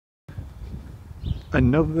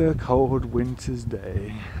Another cold winter's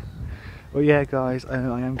day. Well, yeah, guys,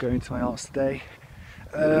 I am going to my arts today.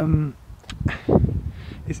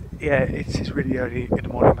 It's really early in the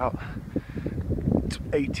morning, about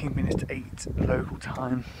 18 minutes to 8 local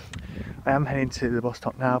time. I am heading to the bus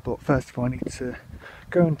stop now, but first of all, I need to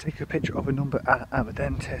go and take a picture of a number at the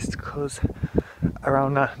dentist, because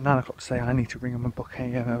around 9 o'clock today I need to ring them and book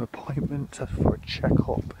an appointment for a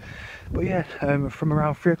check-up. But yeah, from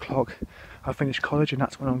around 3 o'clock I'll finish college, and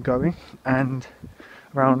that's when I'm going, and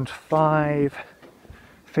around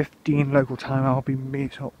 5:15 local time I'll be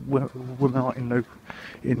meeting up with my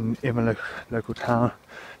in my local town,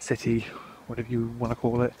 city, whatever you want to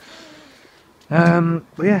call it.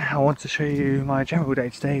 But yeah, I want to show you my general day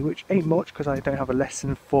today, which ain't much because I don't have a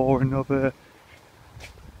lesson for another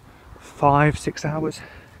 5-6 hours.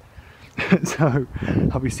 So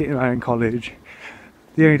I'll be sitting around in college.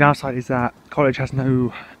 The only downside is that college has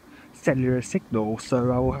no cellular signal,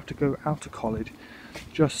 so I will have to go out of college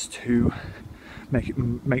just to make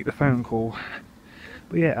the phone call.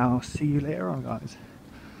 But yeah, I'll see you later on, guys.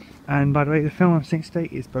 And by the way, the film I'm seeing today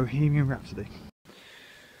is Bohemian Rhapsody.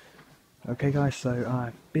 Okay guys, so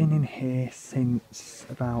I've been in here since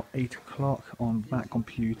about 8 o'clock on that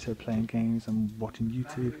computer playing games and watching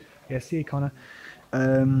YouTube. Yeah, see you, Connor.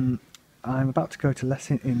 I'm about to go to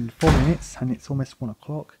lesson in 4 minutes and it's almost 1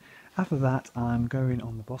 o'clock. After that I'm going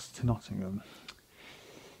on the bus to Nottingham.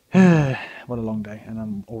 What a long day, and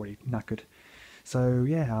I'm already knackered. So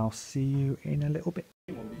yeah, I'll see you in a little bit.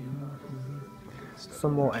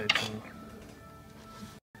 Some more editing.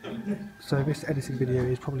 So this editing video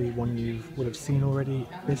is probably one you would have seen already.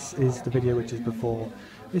 This is the video which is before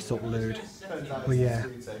this upload. But yeah,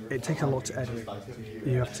 it takes a lot to edit.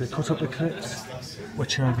 You have to cut up the clips,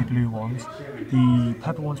 which are the blue ones, the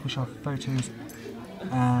purple ones which are photos,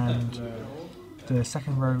 and the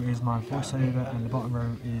second row is my voiceover, and the bottom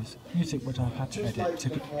row is music which I've had to edit to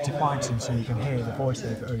fine-tune so you can hear the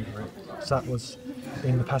voiceover over it. So that was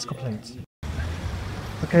in the past complaints.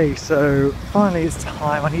 Okay, so finally it's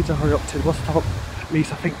time. I need to hurry up to the bus stop. At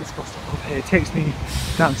least I think this bus stop up here takes me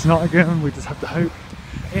down to Nottingham. We just have to hope.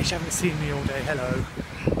 You actually haven't seen me all day, hello.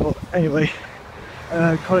 But anyway,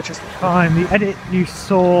 college has been fine. The edit you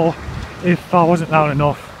saw, if I wasn't loud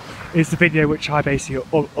enough, is the video which I basically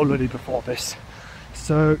uploaded before this.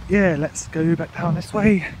 So yeah, let's go back down this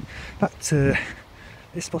way, back to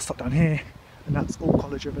this bus stop down here, and that's all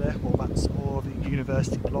college over there, or that's all the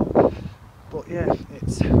university block. But yeah,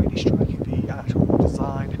 it's really striking, the actual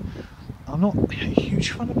design. I'm not a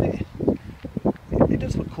huge fan of it. It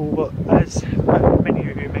does look cool, but as many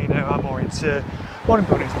of you may know, I'm more into modern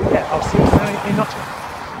buildings. But yeah, I'll see you in Nottingham.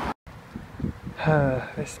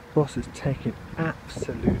 This bus is taking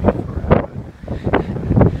absolutely forever.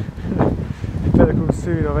 It better come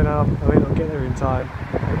soon, I may not get there in time.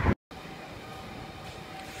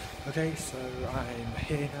 Okay, so I'm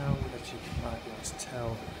here now, as you might be able to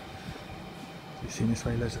tell. You've seen this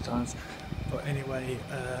way loads of times. But anyway,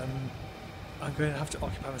 I'm going to have to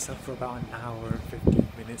occupy myself for about an hour and 15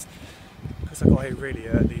 minutes because I got here really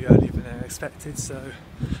earlier than I expected, so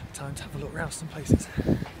time to have a look around some places.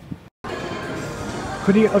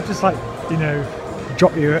 Could he have just, like, you know,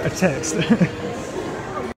 drop you a text?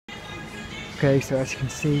 Okay, so as you can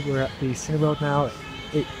see, we're at the Cineworld now.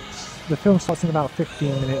 The film starts in about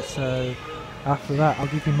 15 minutes, so after that I'll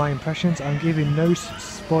give you my impressions. I'm giving no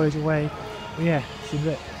spoilers away. But yeah, see you in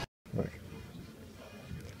a bit. Right.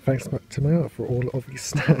 Thanks to my aunt for all of these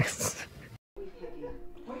snacks.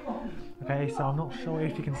 Okay, so I'm not sure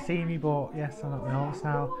if you can see me, but yes, I'm at my aunt's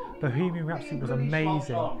now. Bohemian Rhapsody was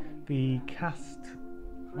amazing. The cast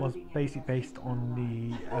was basically based on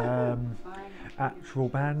the actual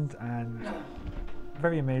band, and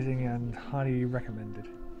very amazing and highly recommended.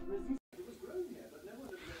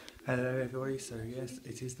 Hello everybody, so yes,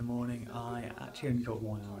 it is the morning. I actually only got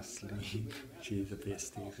 1 hour's sleep, which is a bit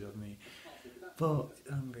stupid of me, but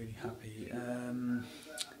I'm really happy.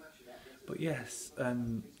 But yes, I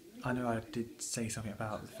know I did say something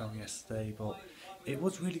about the film yesterday, but it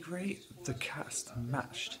was really great. The cast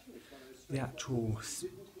matched the actual,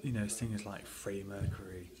 you know, singers like Freddie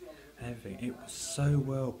Mercury and everything. It was so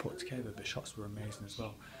well put together. The shots were amazing as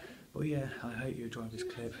well. But yeah, I hope you enjoyed this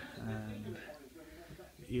clip, and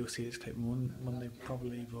you'll see this clip Monday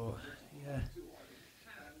probably, but yeah,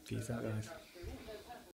 peace out guys.